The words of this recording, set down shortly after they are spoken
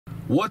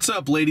What's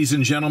up, ladies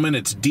and gentlemen?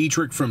 It's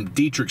Dietrich from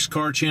Dietrich's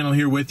Car Channel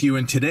here with you,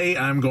 and today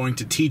I'm going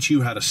to teach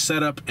you how to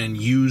set up and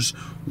use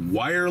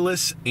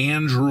wireless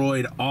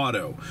Android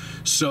Auto.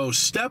 So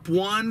step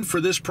one for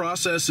this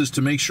process is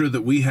to make sure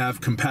that we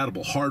have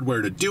compatible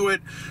hardware to do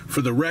it.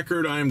 For the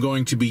record, I am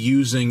going to be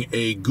using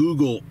a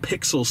Google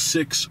Pixel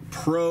 6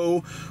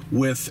 Pro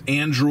with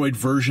Android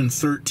version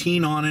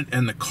 13 on it,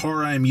 and the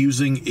car I'm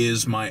using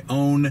is my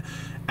own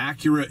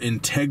Acura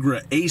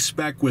Integra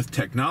A-Spec with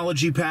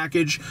technology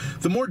package.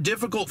 The more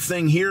difficult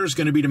thing here is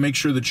going to be to make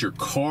sure that your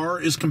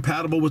car is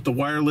compatible with the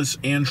wireless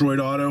Android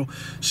Auto.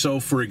 So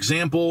for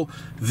example,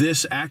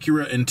 this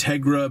Acura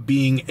Integra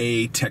being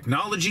a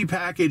technology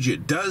package,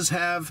 it does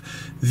have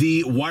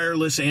the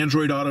wireless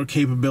Android Auto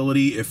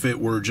capability. If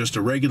it were just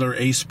a regular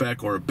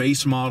A-Spec or a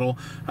base model,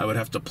 I would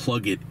have to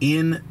plug it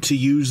in to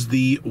use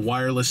the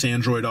wireless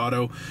Android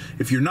Auto.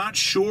 If you're not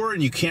sure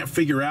and you can't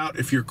figure out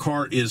if your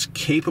car is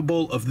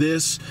capable of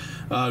this,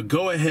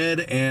 go ahead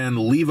and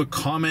leave a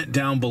comment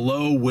down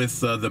below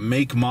with the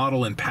make,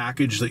 model, and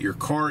package that your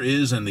car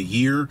is and the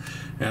year,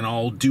 and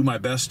I'll do my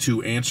best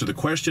to answer the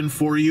question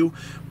for you.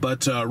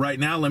 But right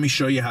now, let me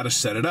show you how to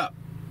set it up.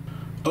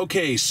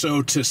 Okay,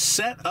 so to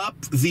set up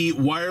the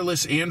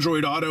wireless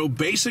Android Auto,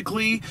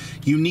 basically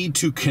you need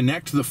to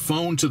connect the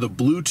phone to the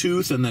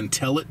Bluetooth and then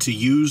tell it to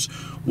use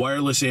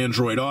wireless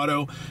Android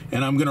Auto.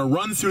 And I'm going to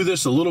run through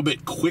this a little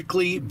bit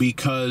quickly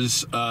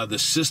because the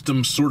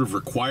system sort of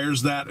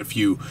requires that. If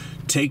you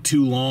take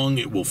too long,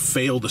 it will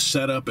fail to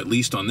set up, at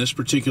least on this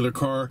particular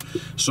car.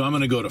 So I'm going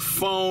to go to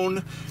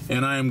Phone,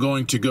 and I am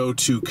going to go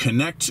to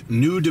Connect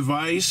New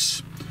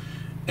Device.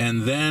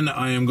 And then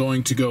I am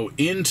going to go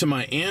into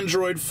my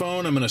Android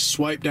phone. I'm going to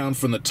swipe down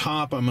from the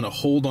top. I'm going to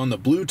hold on the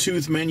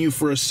Bluetooth menu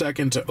for a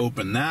second to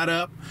open that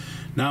up.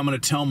 Now I'm going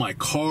to tell my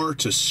car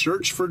to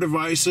search for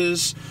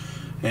devices.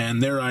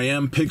 And there I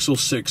am, Pixel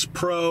 6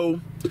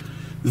 Pro.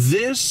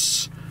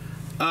 This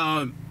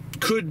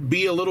could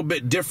be a little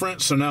bit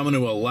different, so now I'm going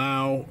to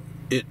allow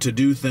it to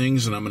do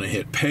things, and I'm going to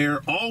hit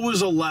pair.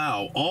 Always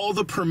allow all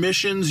the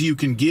permissions you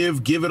can give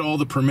it all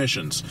the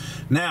permissions.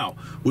 Now,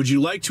 would you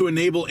like to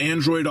enable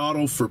Android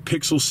Auto for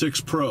Pixel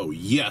 6 Pro?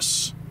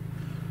 Yes.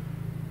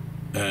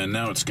 And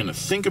now it's going to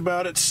think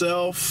about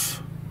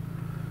itself.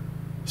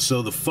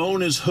 So the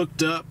phone is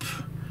hooked up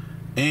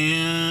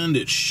and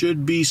it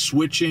should be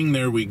switching.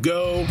 There we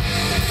go.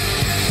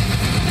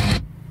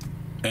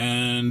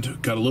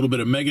 And got a little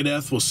bit of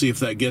Megadeth. We'll see if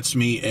that gets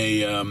me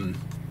a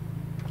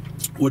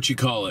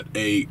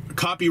a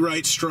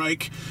copyright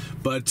strike.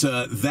 But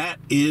that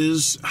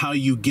is how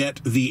you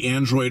get the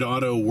Android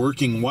Auto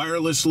working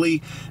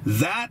wirelessly.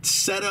 That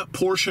setup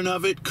portion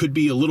of it could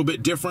be a little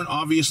bit different,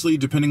 obviously,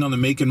 depending on the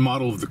make and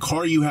model of the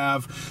car you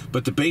have.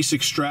 But the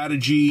basic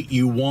strategy,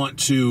 you want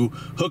to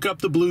hook up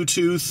the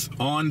Bluetooth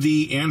on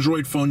the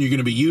Android phone you're going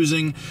to be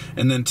using,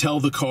 and then tell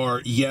the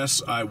car,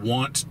 yes, I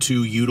want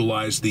to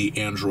utilize the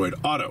Android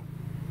Auto.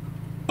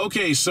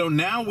 Okay, so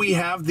now we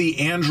have the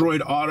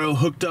Android Auto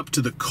hooked up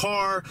to the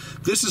car.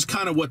 This is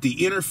kind of what the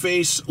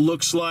interface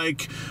looks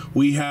like.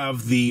 We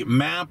have the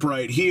map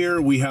right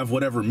here. We have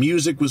whatever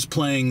music was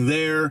playing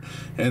there.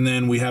 And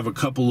then we have a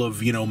couple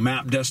of,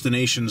 map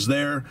destinations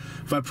there.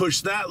 If I push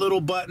that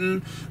little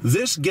button,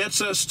 this gets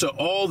us to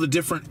all the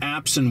different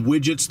apps and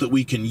widgets that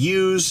we can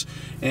use.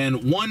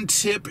 And one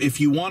tip,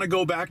 if you want to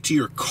go back to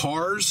your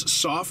car's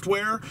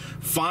software,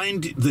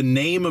 find the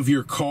name of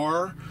your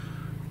car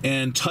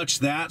and touch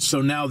that.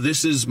 So now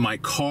this is my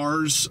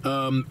car's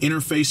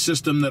interface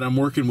system that I'm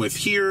working with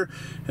here,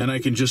 and I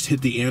can just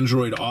hit the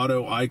Android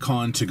Auto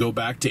icon to go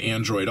back to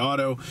Android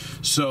Auto.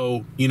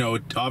 So,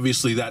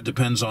 obviously that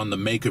depends on the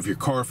make of your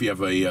car. If you have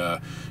a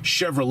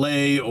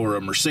Chevrolet or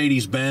a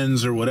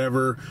Mercedes-Benz or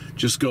whatever,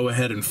 just go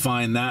ahead and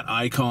find that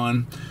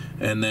icon,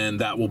 and then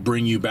that will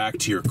bring you back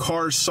to your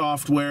car's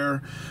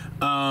software.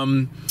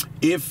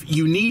 If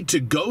you need to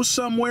go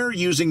somewhere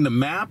using the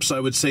maps, I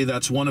would say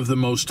that's one of the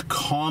most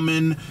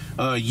common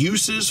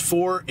uses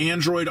for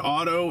Android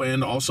Auto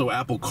and also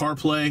Apple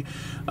CarPlay,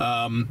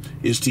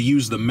 is to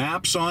use the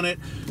maps on it.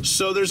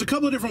 So there's a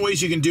couple of different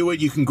ways you can do it.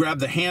 You can grab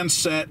the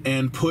handset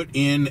and put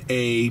in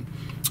a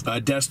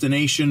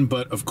destination,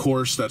 but of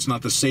course that's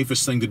not the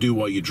safest thing to do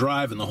while you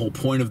drive, and the whole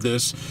point of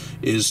this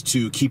is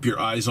to keep your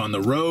eyes on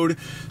the road.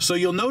 So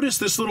you'll notice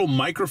this little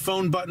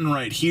microphone button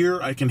right here.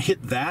 I can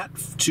hit that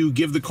to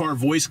give the car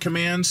voice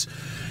commands.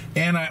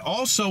 And I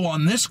also,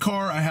 on this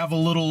car, I have a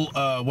little,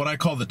 what I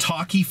call the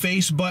talkie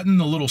face button,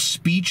 the little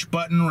speech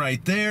button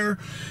right there.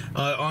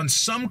 On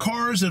some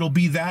cars, it'll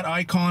be that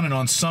icon, and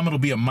on some, it'll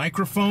be a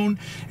microphone.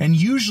 And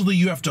usually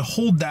you have to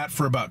hold that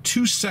for about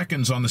 2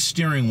 seconds on the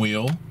steering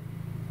wheel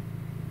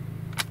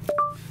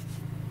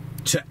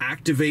to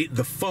activate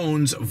the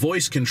phone's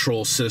voice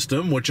control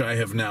system, which I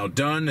have now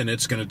done, and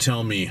it's going to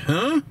tell me,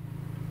 huh?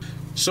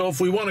 So if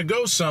we want to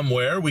go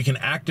somewhere, we can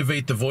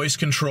activate the voice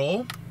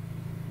control.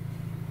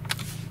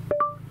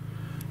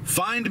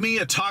 Find me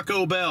a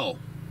Taco Bell.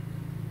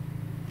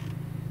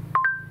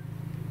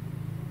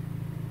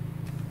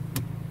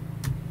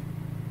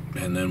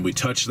 And then we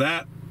touch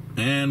that,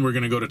 and we're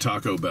going to go to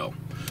Taco Bell.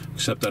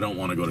 Except I don't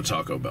want to go to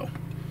Taco Bell.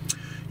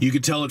 You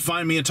could tell it,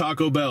 find me a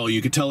Taco Bell.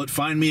 You could tell it,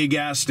 find me a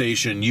gas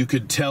station. You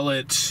could tell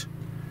it,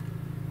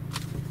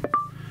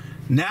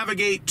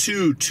 navigate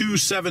to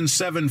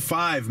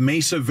 2775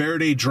 Mesa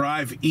Verde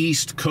Drive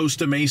East,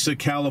 Costa Mesa,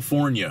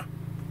 California.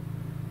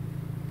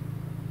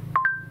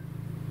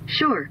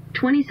 Sure,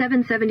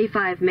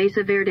 2775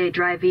 Mesa Verde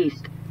Drive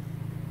East.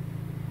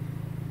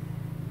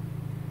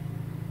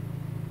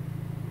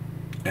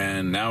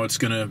 And now it's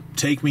going to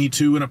take me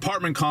to an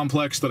apartment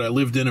complex that I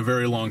lived in a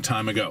very long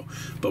time ago.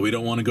 But we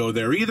don't want to go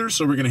there either,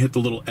 so we're going to hit the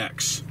little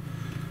X.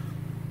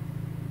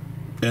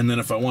 And then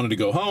if I wanted to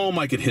go home,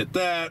 I could hit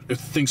that. It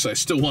thinks I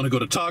still want to go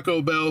to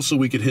Taco Bell, so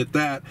we could hit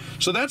that.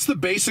 So that's the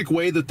basic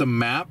way that the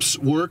maps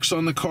works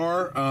on the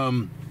car.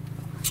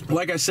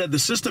 Like I said, the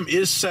system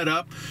is set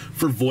up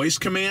for voice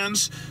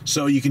commands,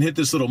 so you can hit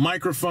this little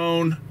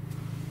microphone.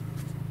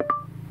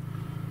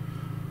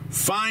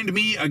 Find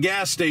me a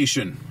gas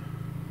station.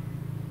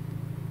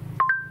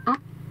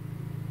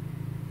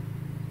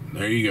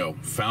 There you go.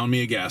 Found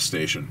me a gas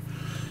station.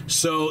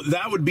 So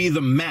that would be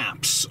the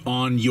maps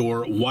on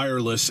your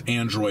wireless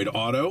Android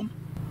Auto.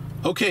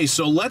 Okay,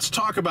 so let's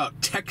talk about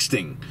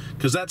texting,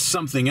 because that's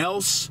something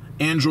else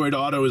Android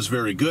Auto is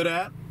very good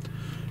at.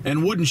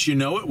 And wouldn't you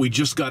know it, we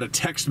just got a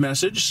text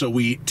message, so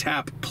we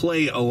tap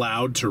play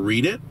aloud to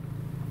read it.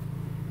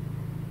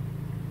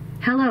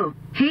 Hello.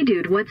 Hey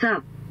dude, what's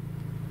up?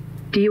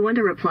 Do you want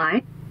to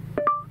reply?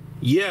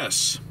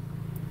 Yes.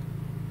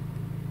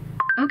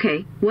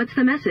 Okay, what's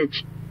the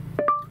message?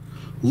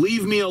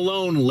 Leave me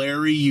alone,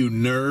 Larry, you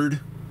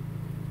nerd.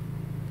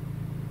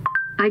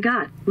 I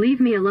got, leave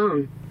me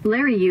alone,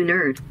 Larry, you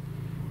nerd.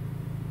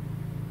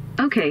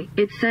 Okay,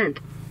 it's sent.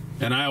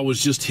 And I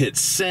always just hit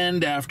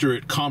send after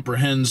it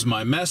comprehends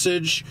my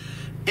message.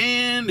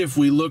 And if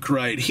we look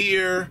right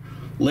here,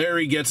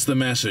 Larry gets the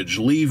message.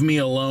 Leave me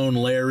alone,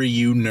 Larry,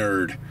 you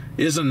nerd.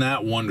 Isn't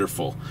that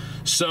wonderful?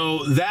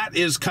 So that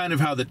is kind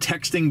of how the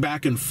texting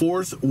back and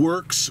forth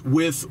works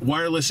with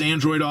wireless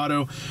Android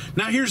Auto.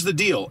 Now here's the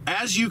deal.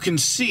 As you can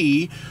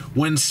see,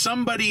 when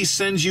somebody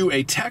sends you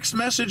a text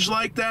message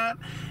like that,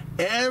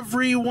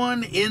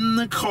 everyone in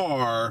the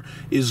car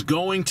is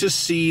going to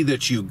see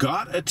that you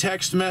got a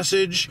text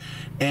message,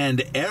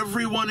 and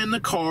everyone in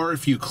the car,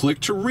 if you click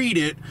to read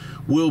it,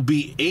 will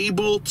be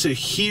able to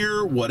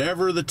hear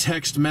whatever the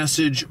text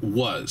message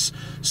was.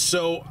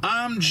 So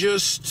I'm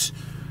just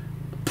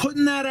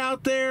putting that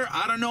out there.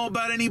 I don't know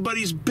about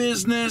anybody's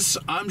business.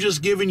 I'm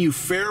just giving you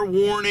fair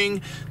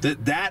warning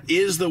that that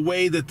is the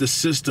way that the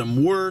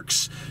system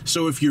works.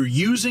 So if you're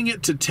using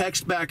it to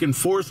text back and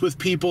forth with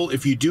people,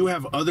 if you do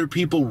have other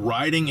people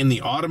riding in the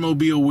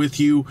automobile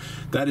with you,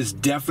 that is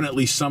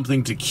definitely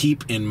something to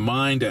keep in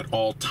mind at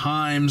all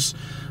times.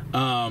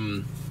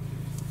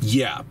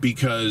 Yeah,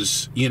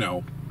 because, you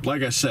know,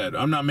 like I said,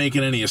 I'm not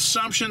making any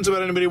assumptions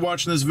about anybody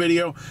watching this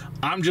video.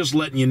 I'm just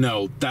letting you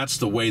know that's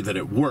the way that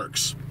it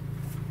works.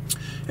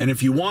 And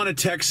if you want to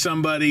text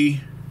somebody,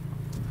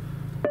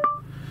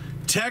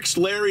 text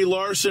Larry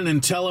Larson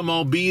and tell him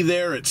I'll be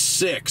there at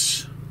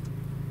 6.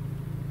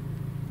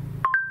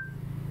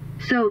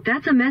 So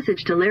that's a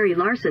message to Larry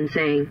Larson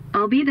saying,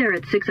 I'll be there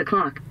at 6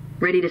 o'clock.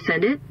 Ready to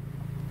send it?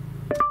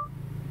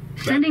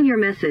 Sending your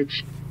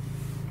message.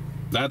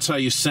 That's how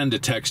you send a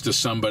text to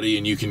somebody,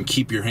 and you can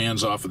keep your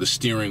hands off of the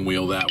steering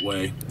wheel that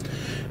way.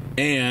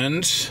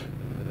 And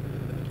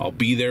I'll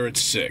be there at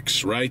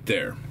 6, right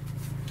there.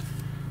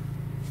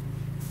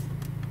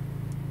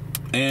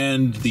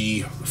 And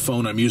the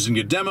phone I'm using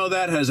to demo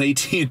that has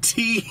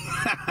AT&T,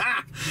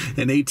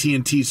 and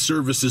AT&T's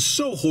service is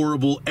so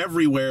horrible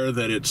everywhere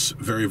that it's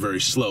very, very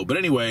slow. But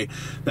anyway,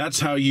 that's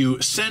how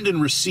you send and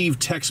receive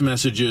text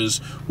messages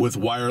with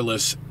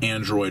wireless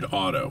Android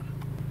Auto.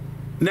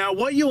 Now,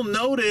 what you'll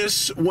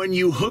notice when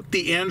you hook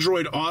the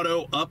Android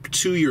Auto up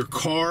to your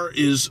car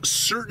is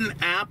certain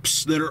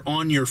apps that are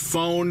on your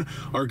phone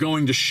are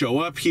going to show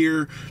up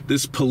here.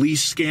 This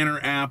police scanner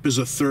app is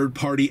a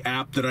third-party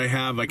app that I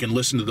have. I can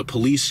listen to the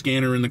police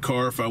scanner in the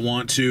car if I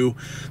want to.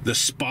 The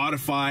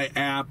Spotify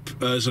app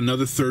is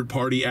another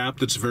third-party app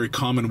that's a very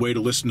common way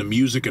to listen to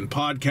music and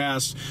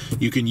podcasts.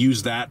 You can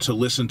use that to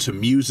listen to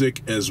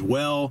music as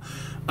well.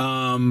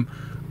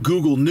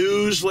 Google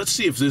News, let's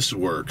see if this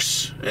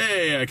works.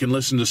 Hey, I can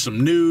listen to some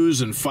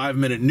news and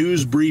 5-minute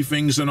news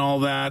briefings and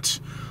all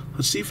that.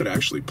 Let's see if it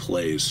actually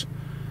plays.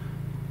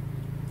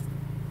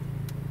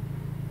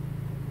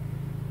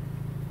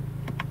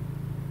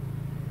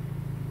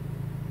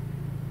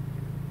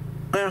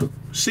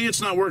 See,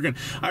 it's not working.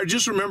 I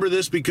just remember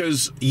this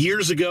because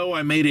years ago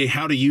I made a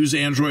how to use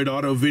Android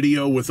Auto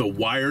video with a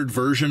wired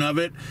version of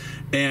it,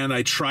 and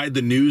I tried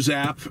the news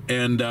app,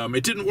 and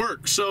it didn't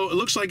work. So it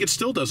looks like it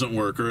still doesn't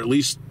work, or at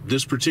least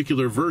this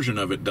particular version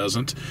of it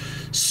doesn't.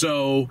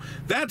 So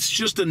that's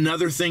just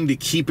another thing to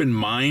keep in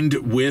mind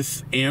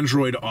with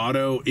Android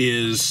Auto,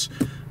 is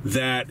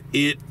that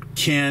it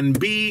can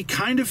be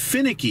kind of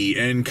finicky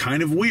and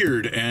kind of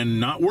weird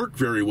and not work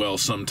very well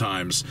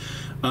sometimes.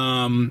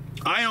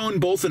 I own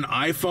both an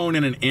iPhone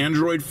and an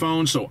Android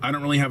phone, so I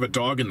don't really have a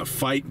dog in the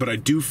fight, but I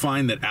do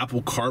find that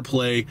Apple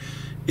CarPlay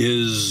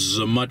is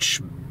a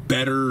much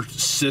better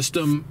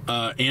system.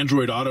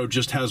 Android Auto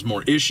just has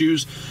more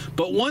issues.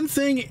 But one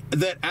thing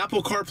that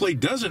Apple CarPlay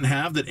doesn't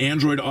have that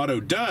Android Auto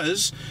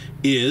does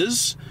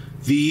is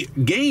the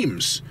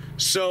games.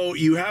 So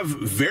you have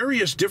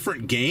various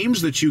different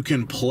games that you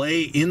can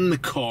play in the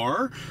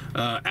car.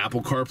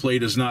 Apple CarPlay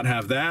does not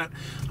have that.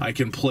 I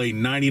can play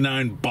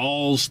 99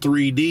 Balls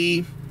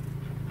 3D.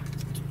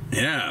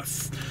 Yeah.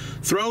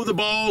 Throw the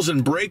balls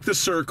and break the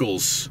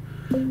circles.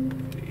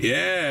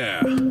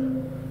 Yeah.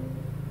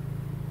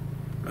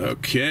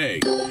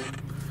 Okay.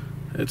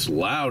 It's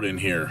loud in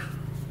here.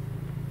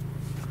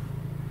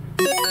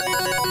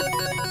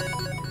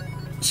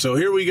 So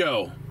here we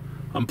go.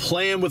 I'm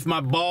playing with my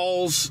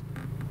balls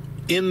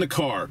in the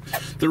car.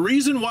 The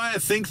reason why I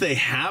think they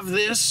have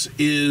this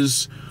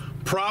is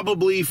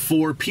probably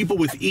for people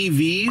with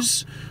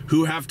EVs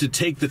who have to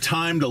take the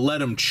time to let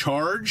them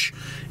charge.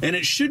 And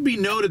it should be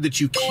noted that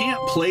you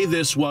can't play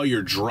this while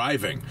you're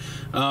driving.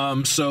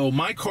 So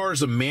my car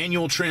is a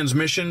manual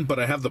transmission, but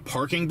I have the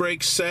parking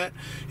brake set.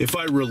 If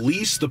I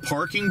release the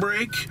parking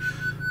brake,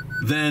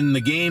 then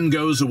the game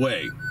goes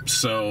away.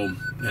 So,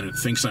 and it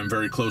thinks I'm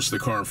very close to the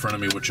car in front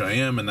of me, which I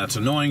am, and that's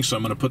annoying, so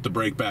I'm going to put the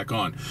brake back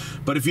on.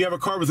 But if you have a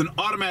car with an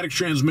automatic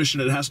transmission,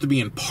 it has to be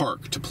in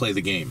park to play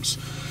the games.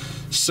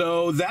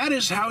 So that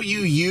is how you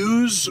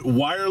use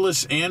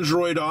wireless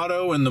Android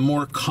Auto and the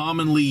more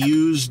commonly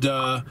used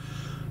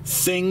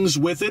things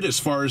with it as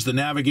far as the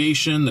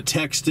navigation, the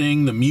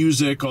texting, the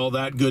music, all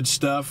that good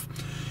stuff.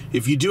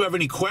 If you do have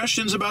any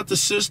questions about the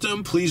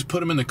system, please put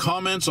them in the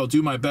comments. I'll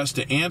do my best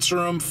to answer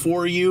them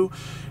for you.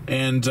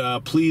 And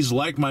please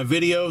like my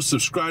video,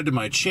 subscribe to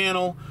my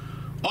channel.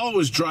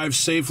 Always drive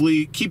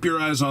safely, keep your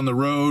eyes on the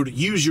road,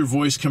 use your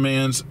voice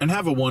commands, and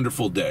have a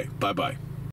wonderful day. Bye-bye.